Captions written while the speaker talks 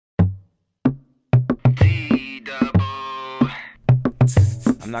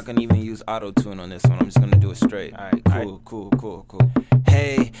I'm not gonna even use auto-tune on this one. I'm just gonna do it straight. Alright, cool.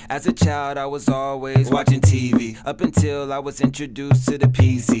 Hey, as a child I was always watching TV, up until I was introduced to the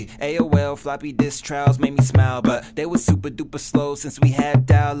PC. AOL floppy disk trials made me smile, but they were super duper slow since we had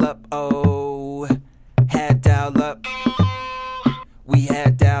dial-up. Oh, had dial-up. We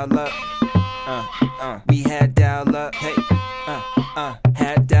had dial-up. We had dial-up. Hey,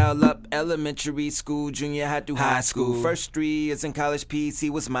 had dial-up. Elementary school, junior high through high school. First 3 years in college, PC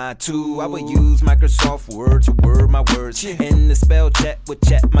was my 2. I would use Microsoft Word to word my words. In the spell check would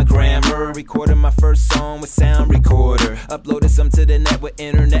check my grammar. Recorded my first song with sound recorder. Uploaded some to the net with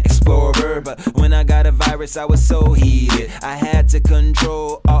Internet Explorer. But when I got a virus, I was so heated. I had to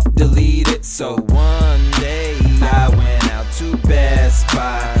control, alt, delete it. So one day I went out to Best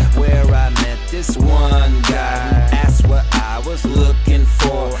Buy, where I met this one guy. Asked what I was looking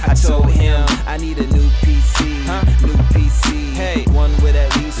for. I told him I need a new PC, new PC. Hey, one with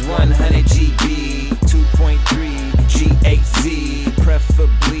at least 100 GB, 2.3 G8Z,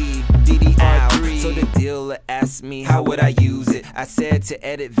 preferably DDR3. So the dealer asked me how would I use it. I said to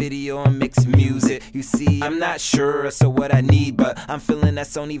edit video and mix music. You see, I'm not sure so what I need, but I'm feeling that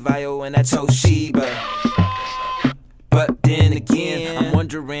Sony Vaio and that Toshiba. But then again, I'm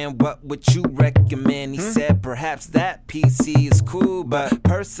wondering what would you recommend? He said perhaps that PC is cool, but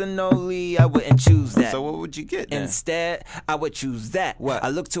personally I wouldn't choose that. So what would you get then? Instead, I would choose that. What? I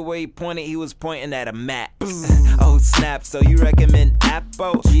looked to where he pointed, he was pointing at a Mac. Oh snap, so you recommend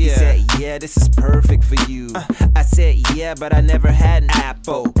Apple? Yeah. He said, yeah, this is perfect for you. I said, yeah, but I never had an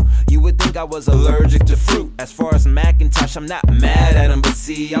Apple. You would think I was allergic to fruit. As far as Macintosh, I'm not mad at him, but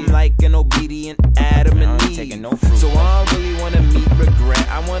see, I'm like an obedient Adam and Eve. Taking no fruit. So I don't really wanna meet regret.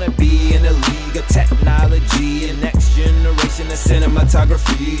 I wanna be in the league of technology and next generation of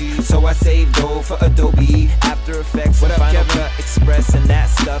cinematography. So I saved dough for Adobe, After Effects, and Final Cut Express and that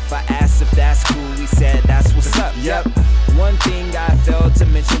stuff. I asked if that's cool, he said that's what's up. Yep. One thing I failed to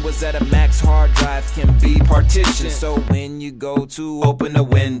mention was that a Mac's hard drive can be partitioned. So when you go to open a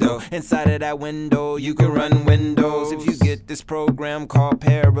window, inside of that window you can run Windows. If you get this program called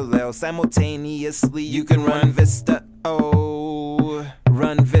Parallel, simultaneously you can run Vista. Oh,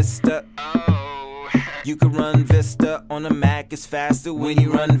 run Vista. You can run Vista on a Mac, it's faster when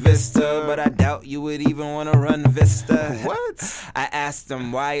you run Vista. But I doubt you would even want to run Vista. What? I asked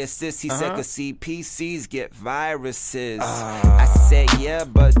him, why is this? He said, cause see, PCs get viruses. I said, yeah,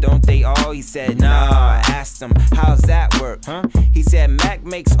 but don't they all? He said, nah. I asked him, how's that work? He said, Mac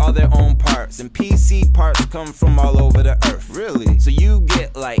makes all their own parts, and PC parts come from all over the earth. Really? So you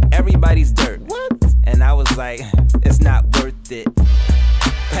get like everybody's dirt. What? And I was like, it's not worth it.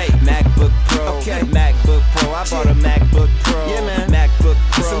 Hey, MacBook Pro, okay. MacBook Pro. I bought a MacBook Pro. Yeah, man. MacBook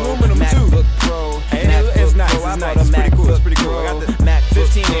Pro. It's aluminum MacBook too. Pro. Hey, MacBook it's nice. Pro. It's nice. I bought a It's pretty cool. MacBook It's pretty cool. I got the MacBook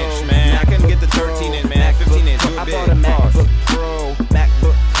 15 Pro. inch, man. I couldn't get the 13 inch, man. 15 inch. Do it I big. bought a MacBook Pro.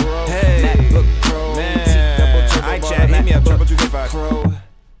 MacBook Pro. Hey. MacBook Pro. Man. I chat. Hit me up. Turbo 2K5. Pro.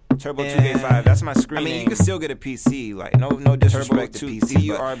 Turbo 2K5. That's my screen. I mean, name. you can still get a PC, like no disrespect to PC,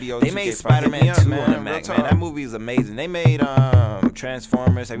 TURBO but they made 2K5. Spider-Man Hit me up, 2 on a man. Mac, Real man. That talk. movie is amazing. They made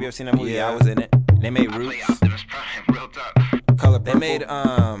Transformers. Have you ever seen that movie? Yeah. I was in it. They made Roots. Color They purple. made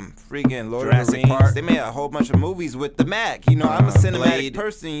freaking Lord Jurassic of the Rings. Park. They made a whole bunch of movies with the Mac. You know, I'm a cinematic Blade.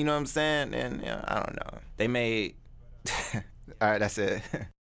 person. You know what I'm saying? And I don't know. They made. All right, that's it.